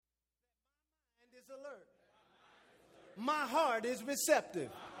is alert. My heart is receptive.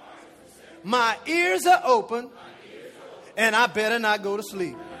 My ears are open. And I better not go to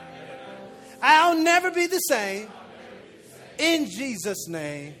sleep. I'll never be the same. In Jesus'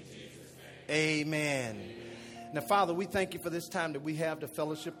 name, amen. Now, Father, we thank you for this time that we have to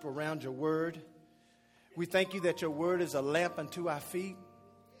fellowship around your word. We thank you that your word is a lamp unto our feet.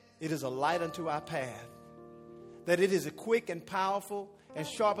 It is a light unto our path. That it is a quick and powerful and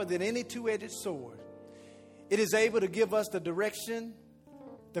sharper than any two-edged sword. It is able to give us the direction,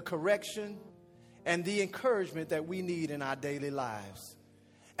 the correction, and the encouragement that we need in our daily lives.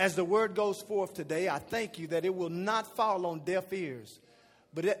 As the word goes forth today, I thank you that it will not fall on deaf ears,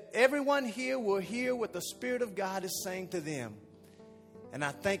 but everyone here will hear what the Spirit of God is saying to them. And I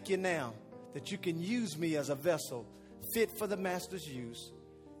thank you now that you can use me as a vessel fit for the Master's use.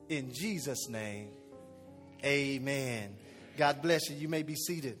 In Jesus' name, amen. God bless you. You may be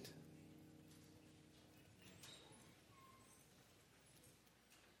seated.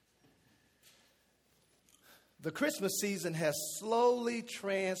 The Christmas season has slowly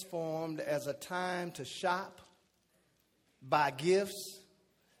transformed as a time to shop, buy gifts,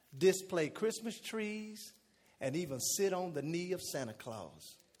 display Christmas trees, and even sit on the knee of Santa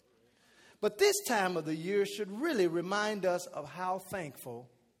Claus. But this time of the year should really remind us of how thankful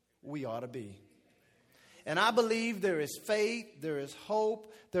we ought to be. And I believe there is faith, there is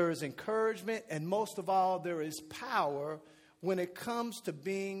hope, there is encouragement, and most of all, there is power when it comes to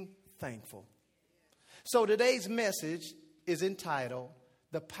being thankful. So today's message is entitled,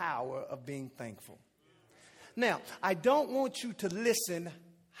 The Power of Being Thankful. Now, I don't want you to listen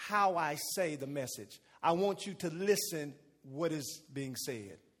how I say the message. I want you to listen what is being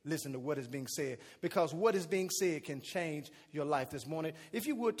said. Listen to what is being said, because what is being said can change your life this morning. If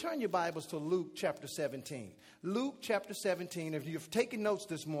you would, turn your Bibles to Luke chapter 17. Luke chapter 17, if you've taken notes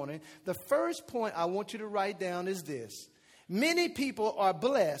this morning, the first point I want you to write down is this. Many people are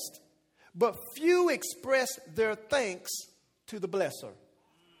blessed, but few express their thanks to the blesser.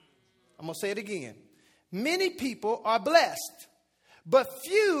 I'm going to say it again. Many people are blessed, but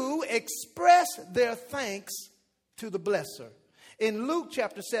few express their thanks to the blesser. In Luke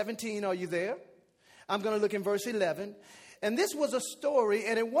chapter 17, are you there? I'm going to look in verse 11. And this was a story,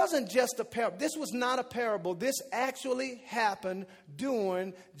 and it wasn't just a parable. This was not a parable. This actually happened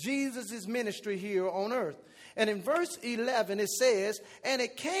during Jesus' ministry here on earth. And in verse 11 it says, and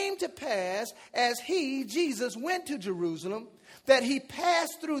it came to pass as he, Jesus, went to Jerusalem, that he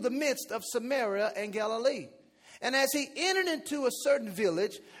passed through the midst of Samaria and Galilee. And as he entered into a certain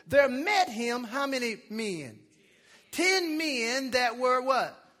village, there met him how many men? 10 men that were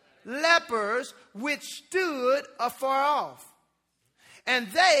what? Lepers, which stood afar off.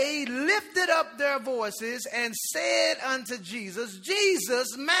 And they lifted up their voices and said unto Jesus,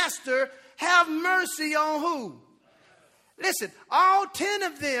 Jesus, Master, have mercy on who? Listen, all 10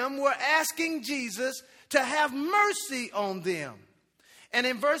 of them were asking Jesus to have mercy on them. And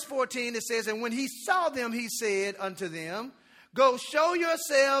in verse 14 it says, and when he saw them, he said unto them, go show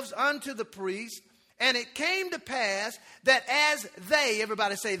yourselves unto the priest. And it came to pass that as they,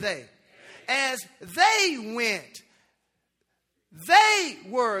 everybody say they, as they went, they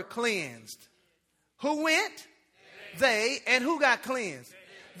were cleansed. Who went? They. And who got cleansed?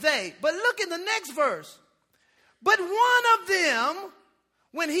 They. But look in the next verse. But one of them,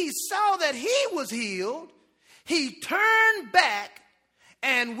 when he saw that he was healed, he turned back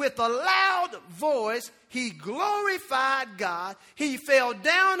and with a loud voice, he glorified God. He fell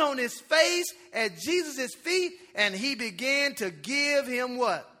down on his face at Jesus' feet and he began to give him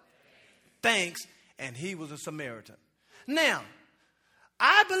what? Thanks. And he was a Samaritan. Now,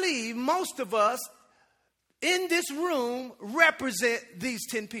 I believe most of us in this room represent these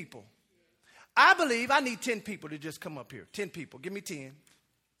 10 people. I believe I need 10 people to just come up here. 10 people. Give me 10.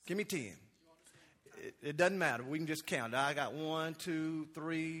 Give me 10. It doesn't matter. We can just count. I got 1, 2,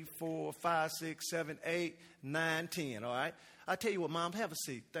 3, 4, 5, 6, 7, 8, 9, 10. All right. I tell you what, Mom, have a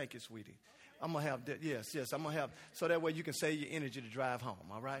seat. Thank you, sweetie. I'm going to have that. Yes. I'm going to have. So that way you can save your energy to drive home.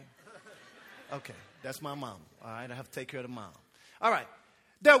 All right. Okay. That's my mom. All right. I have to take care of the mom. All right.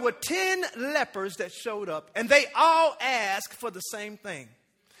 There were 10 lepers that showed up and they all asked for the same thing.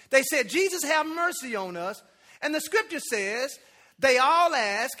 They said, Jesus, have mercy on us. And the scripture says, they all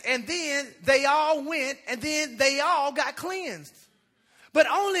asked, and then they all went, and then they all got cleansed. But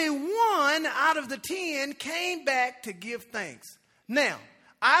only one out of the 10 came back to give thanks. Now,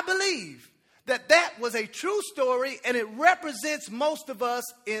 I believe that that was a true story, and it represents most of us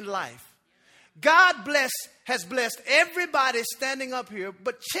in life. God has blessed everybody standing up here,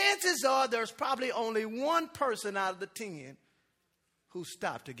 but chances are there's probably only one person out of the 10 who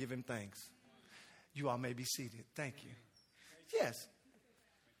stopped to give him thanks. You all may be seated. Thank you. Yes.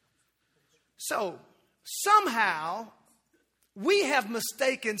 So somehow we have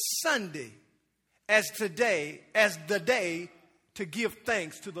mistaken Sunday as the day to give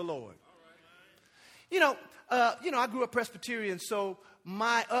thanks to the Lord. You know, I grew up Presbyterian, so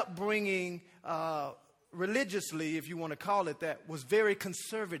my upbringing religiously, if you want to call it that, was very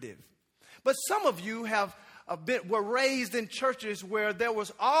conservative. But some of you were raised in churches where there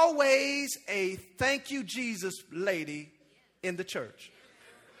was always a thank you, Jesus lady in the church.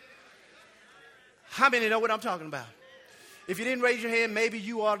 How many know what I'm talking about? If you didn't raise your hand, maybe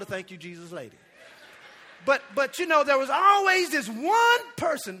you are the thank you, Jesus lady. But there was always this one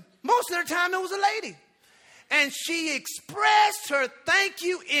person, most of the time it was a lady. And she expressed her thank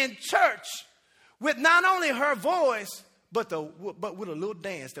you in church with not only her voice, but with a little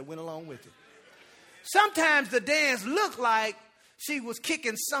dance that went along with it. Sometimes the dance looked like she was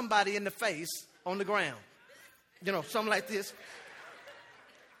kicking somebody in the face on the ground. Something like this.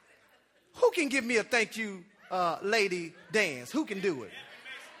 Who can give me a thank you, lady dance? Who can do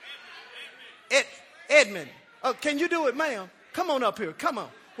it? Edmund. Can you do it, ma'am? Come on up here. Come on.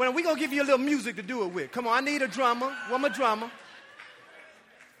 Well, we're going to give you a little music to do it with. Come on, I need a drummer. Where my drummer?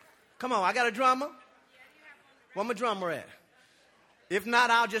 Come on, I got a drummer. Where my drummer at? If not,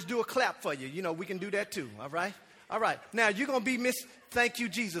 I'll just do a clap for you. We can do that too, all right? All right. Now, you're going to be Miss Thank You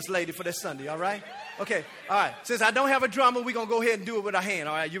Jesus lady for this Sunday, all right? Okay, all right. Since I don't have a drummer, we're going to go ahead and do it with our hand,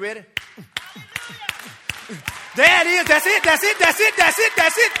 all right? You ready? There it is. That's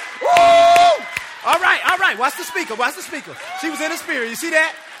it. Woo! All right. Watch the speaker. She was in the spirit. You see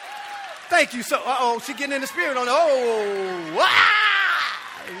that? Thank you. So, she getting in the spirit on the, wow!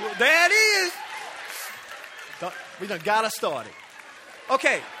 There it is. We done got her started.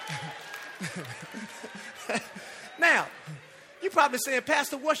 Okay. Now, you're probably saying,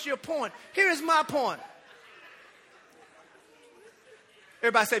 Pastor, what's your point? Here is my point.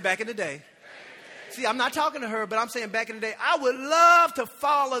 Everybody say back in the day. See, I'm not talking to her, but I'm saying back in the day, I would love to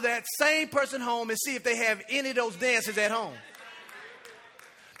follow that same person home and see if they have any of those dances at home.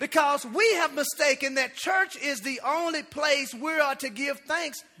 Because we have mistaken that church is the only place we are to give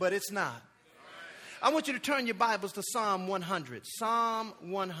thanks, but it's not. I want you to turn your Bibles to Psalm 100. Psalm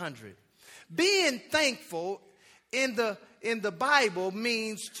 100. Being thankful in the Bible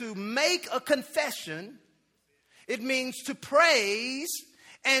means to make a confession. It means to praise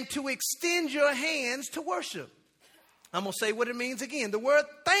and to extend your hands to worship. I'm going to say what it means again. The word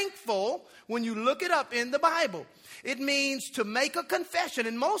thankful, when you look it up in the Bible, it means to make a confession.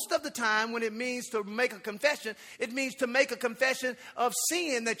 And most of the time when it means to make a confession, it means to make a confession of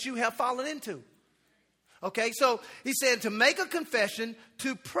sin that you have fallen into. Okay, so he said to make a confession,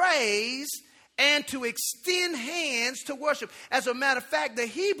 to praise, and to extend hands to worship. As a matter of fact, the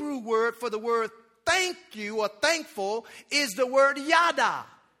Hebrew word for the word thank you or thankful is the word yada.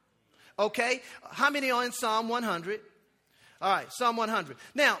 Okay, how many are in Psalm 100? All right, Psalm 100.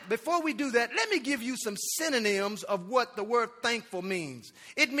 Now, before we do that, let me give you some synonyms of what the word thankful means.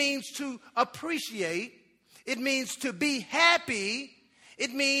 It means to appreciate. It means to be happy.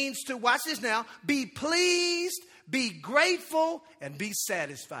 It means to, watch this now, be pleased, be grateful, and be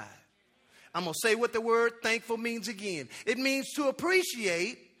satisfied. I'm going to say what the word thankful means again. It means to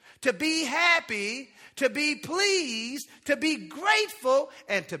appreciate, to be happy, to be pleased, to be grateful,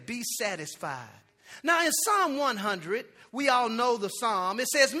 and to be satisfied. Now in Psalm 100, we all know the psalm. It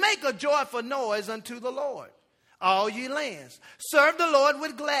says, make a joyful noise unto the Lord, all ye lands. Serve the Lord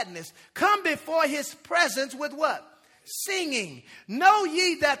with gladness. Come before his presence with what? Singing. Know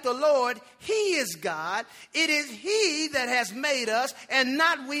ye that the Lord, he is God. It is he that has made us and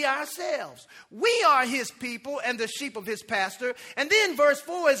not we ourselves. We are his people and the sheep of his pasture. And then verse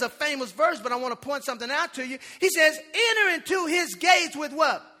 4 is a famous verse, but I want to point something out to you. He says, enter into his gates with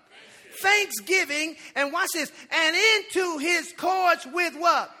what? Thanksgiving. And watch this. And into his courts with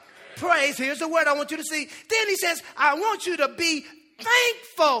what? Praise. Here's the word I want you to see. Then he says, I want you to be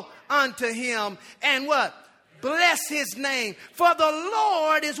thankful unto him and what? Bless his name. For the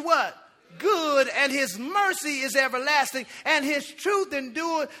Lord is what? Good, and his mercy is everlasting, and his truth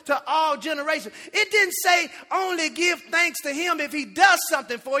endure to all generations. It didn't say only give thanks to him if he does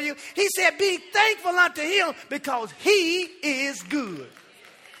something for you. He said be thankful unto him because he is good.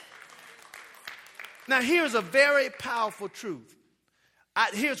 Now here's a very powerful truth.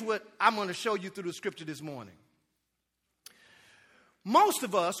 Here's what I'm going to show you through the scripture this morning. Most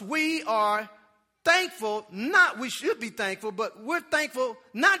of us, we are thankful, we should be thankful, but we're thankful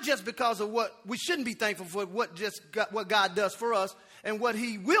not just because of what we shouldn't be thankful for, what God does for us and what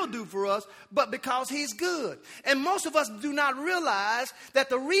he will do for us, but because he's good. And most of us do not realize that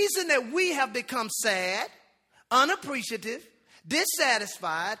the reason that we have become sad, unappreciative,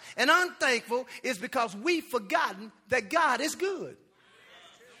 dissatisfied, and unthankful is because we've forgotten that God is good.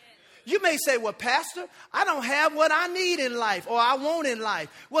 You may say, well, Pastor, I don't have what I need in life or I want in life.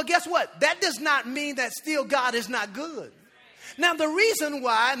 Well, guess what? That does not mean that still God is not good. Now, the reason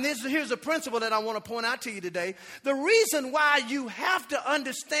why, and here's a principle that I want to point out to you today. The reason why you have to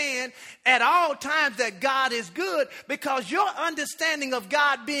understand at all times that God is good, because your understanding of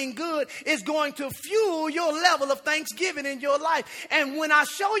God being good is going to fuel your level of thanksgiving in your life. And when I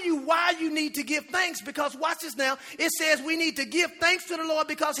show you why you need to give thanks, because watch this now, it says we need to give thanks to the Lord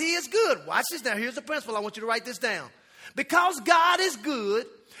because he is good. Watch this now. Here's the principle. I want you to write this down. Because God is good,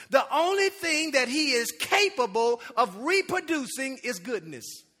 the only thing that he is capable of reproducing is goodness.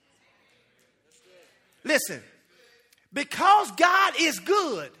 Listen, because God is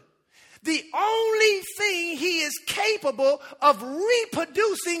good, the only thing he is capable of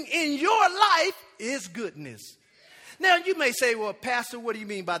reproducing in your life is goodness. Now, you may say, well, Pastor, what do you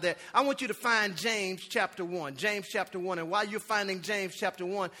mean by that? I want you to find James chapter 1. James chapter 1. And while you're finding James chapter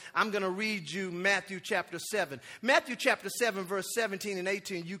 1, I'm going to read you Matthew chapter 7. Matthew chapter 7, verse 17 and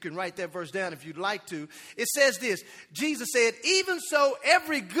 18. You can write that verse down if you'd like to. It says this. Jesus said, even so,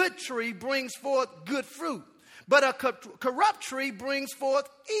 every good tree brings forth good fruit, but a corrupt tree brings forth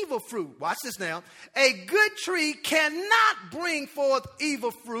evil fruit. Watch this now. A good tree cannot bring forth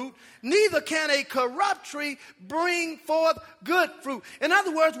evil fruit, neither can a corrupt tree bring forth good fruit. In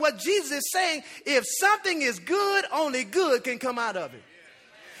other words, what Jesus is saying, if something is good, only good can come out of it.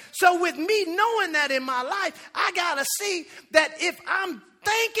 So with me knowing that in my life, I got to see that if I'm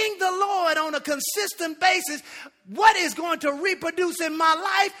thanking the Lord on a consistent basis, what is going to reproduce in my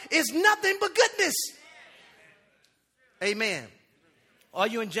life is nothing but goodness. Amen. Are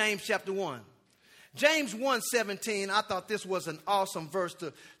you in James chapter 1? James 1:17, I thought this was an awesome verse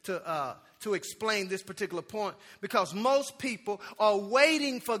to explain this particular point, because most people are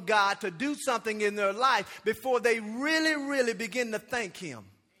waiting for God to do something in their life before they really, really begin to thank him.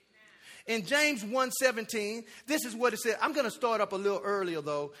 In James 1:17, this is what it says. I'm going to start up a little earlier,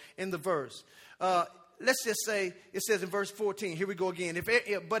 though, in the verse. Let's just say, it says in verse 14, here we go again.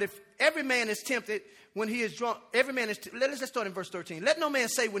 But if every man is tempted when he is drunk, let's just start in verse 13. Let no man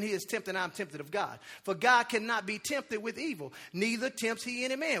say when he is tempted, I'm tempted of God. For God cannot be tempted with evil, neither tempts he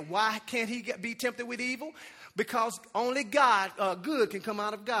any man. Why can't he be tempted with evil? Because only God, good can come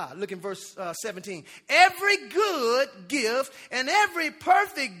out of God. Look in verse 17. Every good gift and every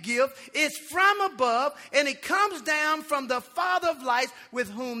perfect gift is from above, and it comes down from the Father of lights, with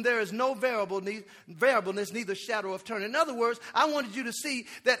whom there is no variableness, neither shadow of turning. In other words, I wanted you to see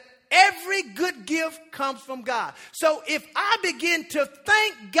that every good gift comes from God. So if I begin to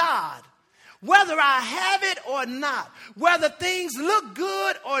thank God, whether I have it or not, whether things look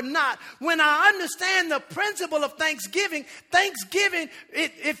good or not, when I understand the principle of Thanksgiving,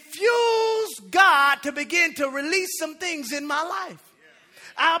 it fuels God to begin to release some things in my life.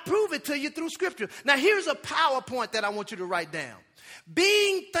 I'll prove it to you through Scripture. Now, here's a PowerPoint that I want you to write down.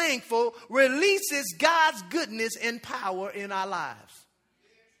 Being thankful releases God's goodness and power in our lives.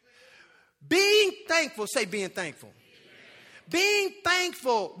 Being thankful, say being thankful. Being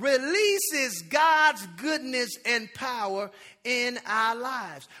thankful releases God's goodness and power in our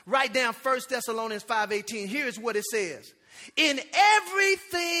lives. Write down 1 Thessalonians 5:18. Here's what it says. In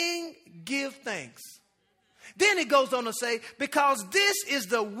everything give thanks. Then it goes on to say, because this is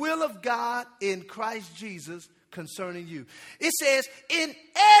the will of God in Christ Jesus concerning you. It says, in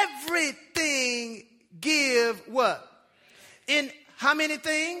everything give what? In how many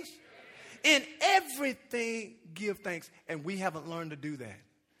things? In everything give thanks. And we haven't learned to do that.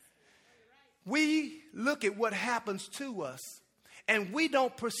 We look at what happens to us and we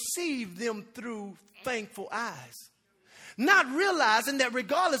don't perceive them through thankful eyes. Not realizing that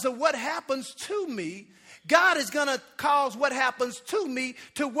regardless of what happens to me, God is going to cause what happens to me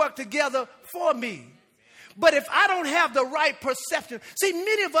to work together for me. But if I don't have the right perception, see,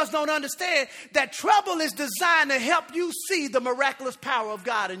 many of us don't understand that trouble is designed to help you see the miraculous power of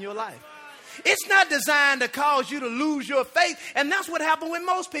God in your life. It's not designed to cause you to lose your faith. And that's what happened with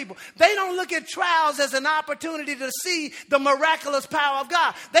most people. They don't look at trials as an opportunity to see the miraculous power of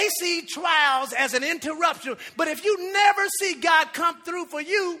God. They see trials as an interruption. But if you never see God come through for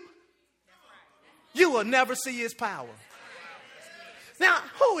you, you will never see his power. Now,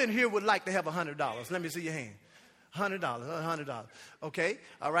 who in here would like to have $100? Let me see your hand. $100. Okay.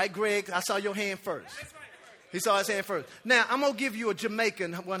 All right, Greg, I saw your hand first. He saw his hand first. Now, I'm going to give you a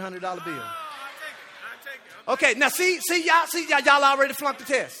Jamaican $100 bill. Okay, now see y'all already flunked the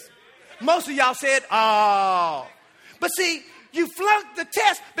test. Most of y'all said, oh. But see, you flunked the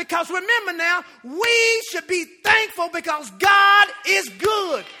test because remember now, we should be thankful because God is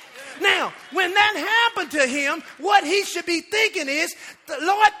good. Now, when that happened to him, what he should be thinking is,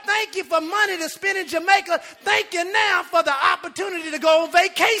 Lord, thank you for money to spend in Jamaica. Thank you now for the opportunity to go on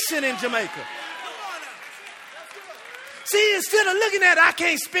vacation in Jamaica. See, instead of looking at, I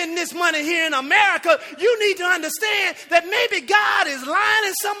can't spend this money here in America, you need to understand that maybe God is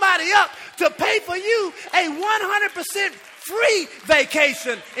lining somebody up to pay for you a 100% free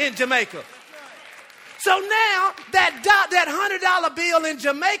vacation in Jamaica. So now that $100 bill in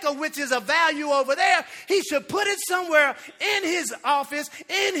Jamaica, which is a value over there, he should put it somewhere in his office,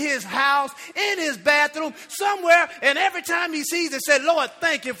 in his house, in his bathroom, somewhere. And every time he sees it, say, Lord,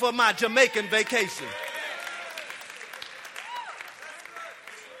 thank you for my Jamaican vacation.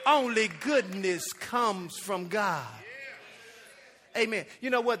 Only goodness comes from God. Amen.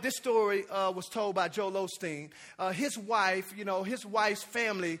 You know what? This story was told by Joel Osteen. His wife's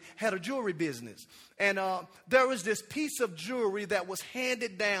family had a jewelry business. And there was this piece of jewelry that was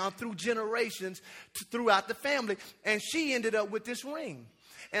handed down through generations throughout the family. And she ended up with this ring.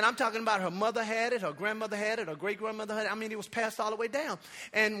 And I'm talking about her mother had it, her grandmother had it, her great-grandmother had it. I mean, it was passed all the way down.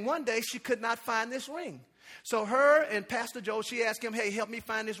 And one day she could not find this ring. So her and Pastor Joe, she asked him, hey, help me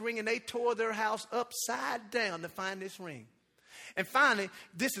find this ring. And they tore their house upside down to find this ring. And finally,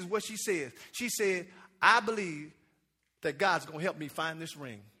 this is what she said. She said, I believe that God's going to help me find this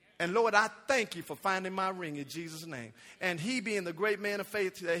ring. And Lord, I thank you for finding my ring in Jesus' name. And he, being the great man of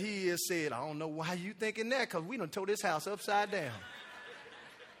faith that he is, said, I don't know why you thinking that, because we done tore this house upside down.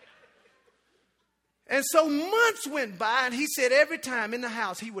 And so months went by, and he said every time in the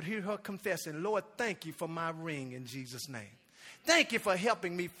house, he would hear her confessing, Lord, thank you for my ring in Jesus' name. Thank you for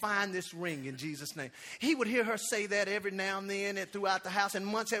helping me find this ring in Jesus' name. He would hear her say that every now and then and throughout the house. And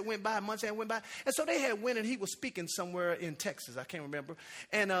months had went by. And so they had went and he was speaking somewhere in Texas. I can't remember.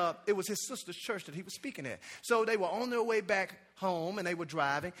 And it was his sister's church that he was speaking at. So they were on their way back home and they were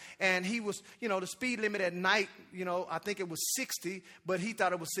driving. And he was, the speed limit at night, I think it was 60, but he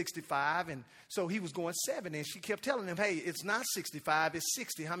thought it was 65. And so he was going 70. And she kept telling him, hey, it's not 65, it's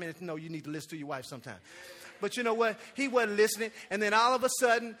 60. How many know you need to listen to your wife sometime? But you know what? He wasn't listening. And then all of a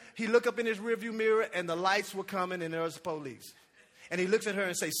sudden, he looked up in his rearview mirror and the lights were coming and there was the police. And he looks at her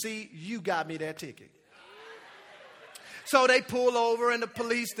and says, see, you got me that ticket. So they pull over and the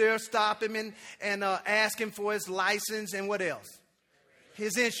police there stop him and ask him for his license and what else?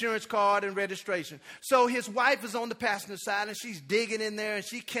 His insurance card and registration. So his wife is on the passenger side and she's digging in there and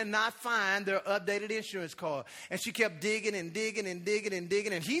she cannot find their updated insurance card. And she kept digging and digging and digging and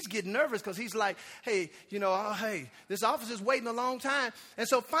digging. And he's getting nervous because he's like, hey, this officer's waiting a long time. And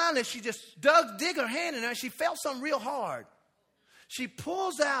so finally she just dig her hand in there and she felt something real hard. She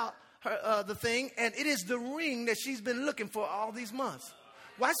pulls out the thing and it is the ring that she's been looking for all these months.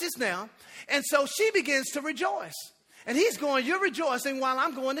 Watch this now. And so she begins to rejoice. And he's going, you're rejoicing while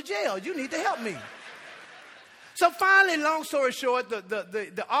I'm going to jail. You need to help me. So finally, long story short,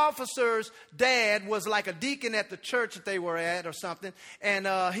 the officer's dad was like a deacon at the church that they were at or something. And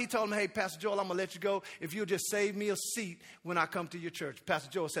he told him, hey, Pastor Joel, I'm going to let you go if you'll just save me a seat when I come to your church.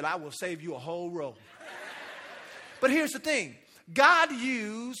 Pastor Joel said, I will save you a whole row. But here's the thing. God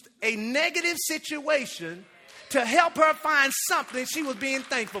used a negative situation to help her find something she was being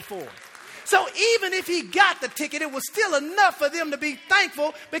thankful for. So even if he got the ticket, it was still enough for them to be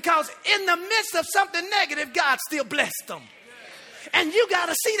thankful because in the midst of something negative, God still blessed them. And you got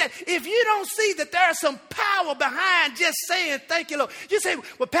to see that. If you don't see that there's some power behind just saying thank you, Lord. You say,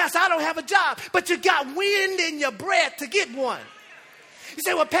 well, Pastor, I don't have a job, but you got wind in your breath to get one. You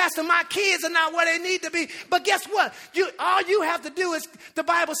say, well, Pastor, my kids are not where they need to be. But guess what? All you have to do is, the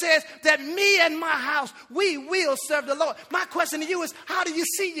Bible says that me and my house, we will serve the Lord. My question to you is, how do you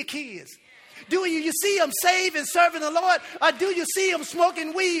see your kids? Do you see them saved and serving the Lord? Or do you see them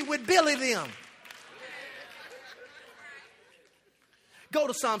smoking weed with Billy them? Go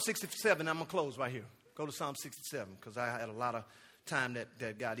to Psalm 67. I'm going to close right here. Go to Psalm 67 because I had a lot of time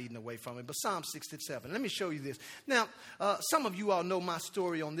that got eaten away from me. But Psalm 67. Let me show you this. Now, some of you all know my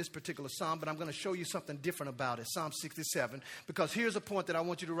story on this particular psalm, but I'm going to show you something different about it. Psalm 67, because here's a point that I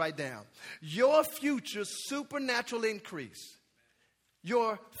want you to write down. Your future supernatural increase.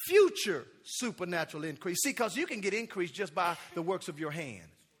 Your future supernatural increase. See, because you can get increase just by the works of your hand.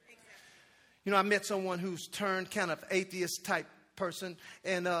 I met someone who's turned kind of atheist type person,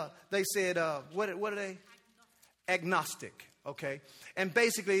 and they said, what are they? agnostic. Okay. And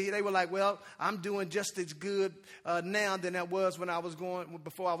basically they were like, well, I'm doing just as good now than I was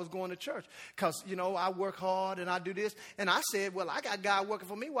before I was going to church. Because, I work hard and I do this. And I said, well, I got God working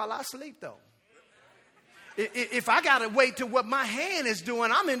for me while I sleep, though. If I got to wait to what my hand is doing,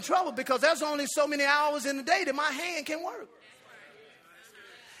 I'm in trouble, because there's only so many hours in the day that my hand can work.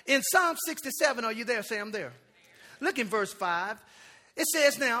 In Psalm 67, are you there? Say, I'm there. Look in verse 5. It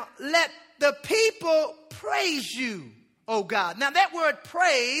says, now, let the people praise you, O God. Now, that word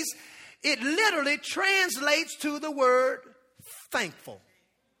praise, it literally translates to the word thankful.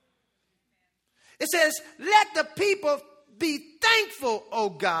 It says, let the people be thankful, O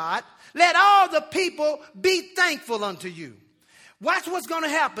God. Let all the people be thankful unto you. Watch what's going to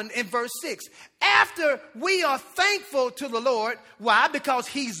happen in verse 6. After we are thankful to the Lord, why? Because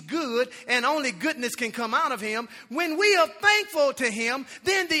he's good and only goodness can come out of him. When we are thankful to him,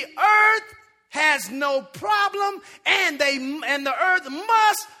 then the earth has no problem, and the earth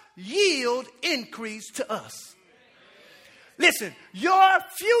must yield increase to us. Listen, your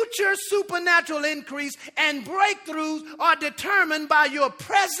future supernatural increase and breakthroughs are determined by your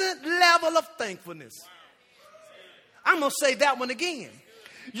present level of thankfulness. I'm going to say that one again.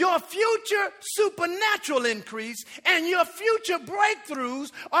 Your future supernatural increase and your future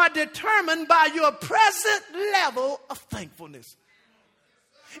breakthroughs are determined by your present level of thankfulness.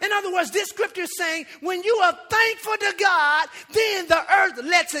 In other words, this scripture is saying when you are thankful to God, then the earth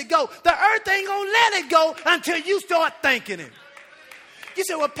lets it go. The earth ain't going to let it go until you start thanking him. You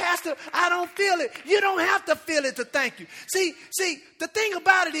say, well, Pastor, I don't feel it. You don't have to feel it to thank you. See, the thing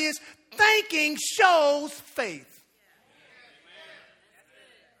about it is thanking shows faith.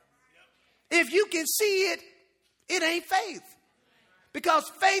 If you can see it, it ain't faith. Because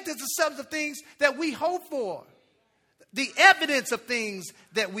faith is the substance of things that we hope for. The evidence of things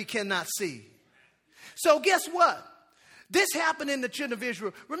that we cannot see. So guess what? This happened in the children of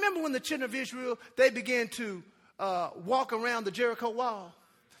Israel. Remember when the children of Israel, they began to walk around the Jericho wall?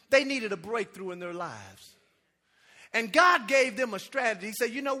 They needed a breakthrough in their lives. And God gave them a strategy. He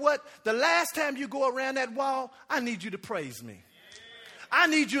said, you know what? The last time you go around that wall, I need you to praise me. I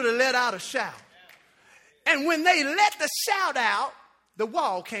need you to let out a shout. And when they let the shout out, the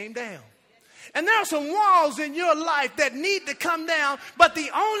wall came down. And there are some walls in your life that need to come down, but the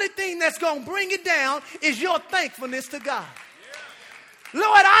only thing that's going to bring it down is your thankfulness to God.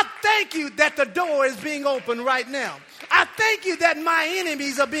 Lord, I thank you that the door is being opened right now. I thank you that my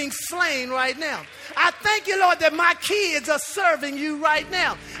enemies are being slain right now. I thank you, Lord, that my kids are serving you right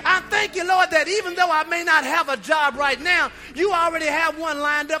now. I thank you, Lord, that even though I may not have a job right now, you already have one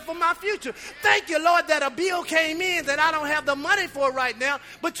lined up for my future. Thank you, Lord, that a bill came in that I don't have the money for right now,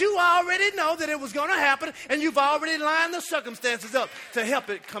 but you already know that it was going to happen, and you've already lined the circumstances up to help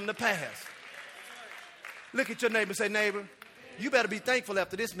it come to pass. Look at your neighbor and say, neighbor, you better be thankful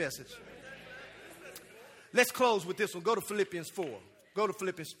after this message. Let's close with this one. Go to Philippians 4. Go to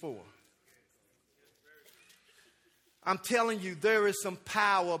Philippians 4. I'm telling you, there is some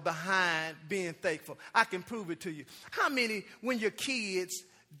power behind being thankful. I can prove it to you. How many, when your kids,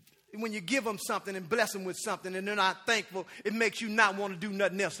 when you give them something and bless them with something and they're not thankful, it makes you not want to do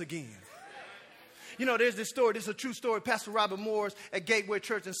nothing else again? You know, there's this story. This is a true story. Pastor Robert Morris at Gateway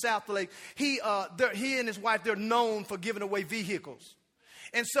Church in South Lake. He and his wife, they're known for giving away vehicles.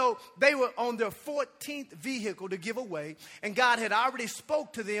 And so they were on their 14th vehicle to give away. And God had already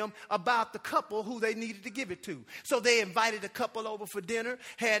spoke to them about the couple who they needed to give it to. So they invited the couple over for dinner,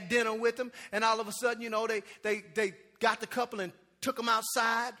 had dinner with them. And all of a sudden, you know, they got the couple and took them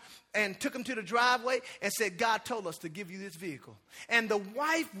outside and took them to the driveway and said, God told us to give you this vehicle. And the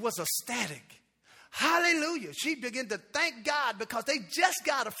wife was ecstatic. Hallelujah. She began to thank God because they just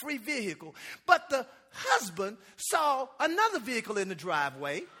got a free vehicle. But the husband saw another vehicle in the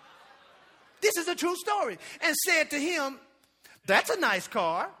driveway. This is a true story. And said to him, that's a nice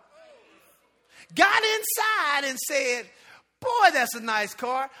car. Got inside and said, boy, that's a nice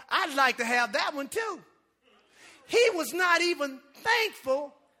car. I'd like to have that one too. He was not even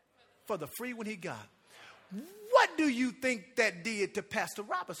thankful for the free one he got. What do you think that did to Pastor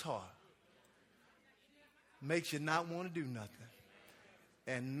Robert's heart? Makes you not want to do nothing.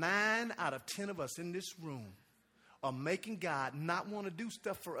 And 9 out of 10 of us in this room are making God not want to do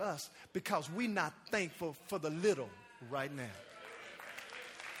stuff for us because we're not thankful for the little right now.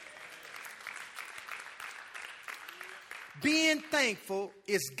 Being thankful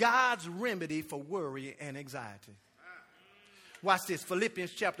is God's remedy for worry and anxiety. Watch this.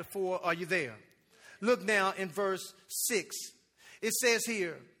 Philippians chapter 4. Are you there? Look now in verse 6. It says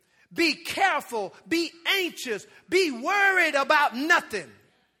here, be careful, be anxious, be worried about nothing,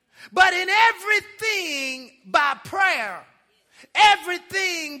 But in everything by prayer,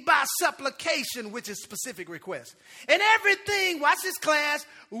 everything by supplication, which is specific request, and everything, watch this class,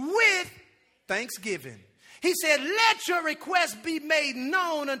 with thanksgiving. He said, let your requests be made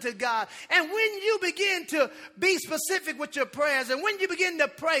known unto God. And when you begin to be specific with your prayers, and when you begin to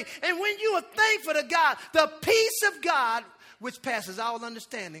pray, and when you are thankful to God, the peace of God, which passes all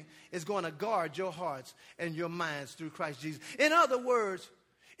understanding, is going to guard your hearts and your minds through Christ Jesus. In other words,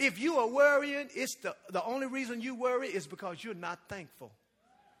 if you are worrying, it's the only reason you worry is because you're not thankful.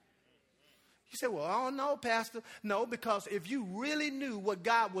 You say, well, I don't know, Pastor. No, because if you really knew what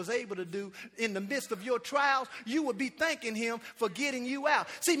God was able to do in the midst of your trials, you would be thanking him for getting you out.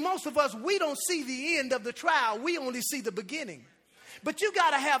 See, most of us, we don't see the end of the trial. We only see the beginning. But you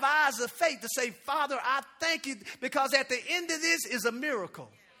got to have eyes of faith to say, Father, I thank you, because at the end of this is a miracle.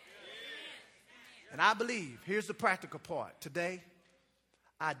 And I believe, here's the practical part. Today,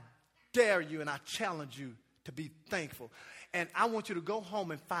 I dare you and I challenge you to be thankful. And I want you to go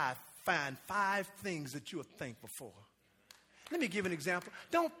home and find 5 things that you are thankful for. Let me give an example.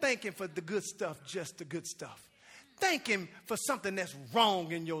 Don't thank him for the good stuff, just the good stuff. Thank him for something that's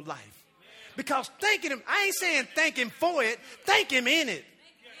wrong in your life. Because thanking him, I ain't saying thank him for it, thank him in it.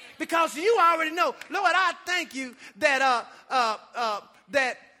 Because you already know, Lord, I thank you that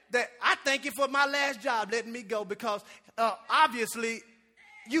I thank you for my last job letting me go, because obviously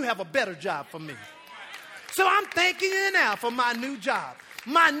you have a better job for me. So I'm thanking you now for my new job,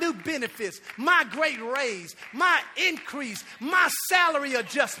 my new benefits, my great raise, my increase, my salary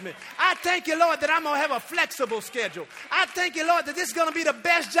adjustment. I thank you, Lord, that I'm going to have a flexible schedule. I thank you, Lord, that this is going to be the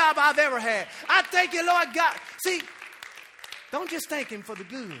best job I've ever had. I thank you, Lord God. See, don't just thank him for the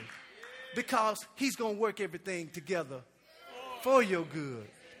good, because he's going to work everything together for your good.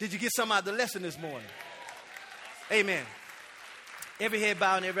 Did you get some out of the lesson this morning? Amen. Every head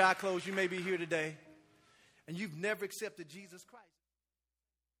bowed and every eye closed, you may be here today, and you've never accepted Jesus Christ.